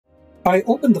I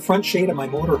opened the front shade of my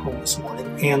motorhome this morning,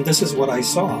 and this is what I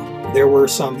saw. There were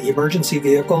some emergency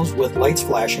vehicles with lights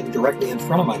flashing directly in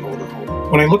front of my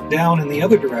motorhome. When I look down in the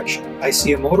other direction, I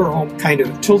see a motorhome kind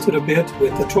of tilted a bit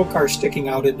with the tow car sticking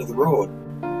out into the road.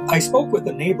 I spoke with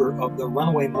a neighbor of the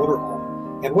Runaway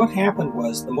motorhome, and what happened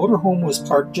was the motorhome was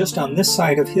parked just on this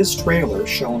side of his trailer,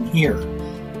 shown here.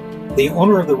 The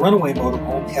owner of the Runaway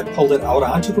motorhome had pulled it out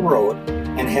onto the road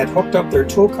and had hooked up their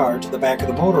tow car to the back of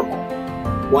the motorhome.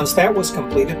 Once that was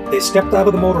completed, they stepped out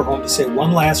of the motorhome to say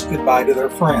one last goodbye to their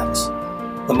friends.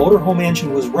 The motorhome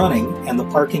engine was running and the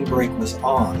parking brake was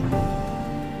on.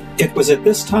 It was at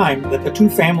this time that the two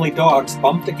family dogs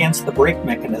bumped against the brake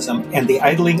mechanism and the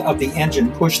idling of the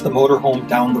engine pushed the motorhome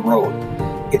down the road.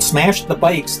 It smashed the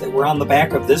bikes that were on the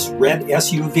back of this red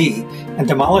SUV and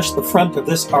demolished the front of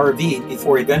this RV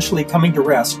before eventually coming to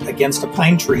rest against a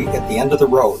pine tree at the end of the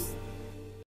road.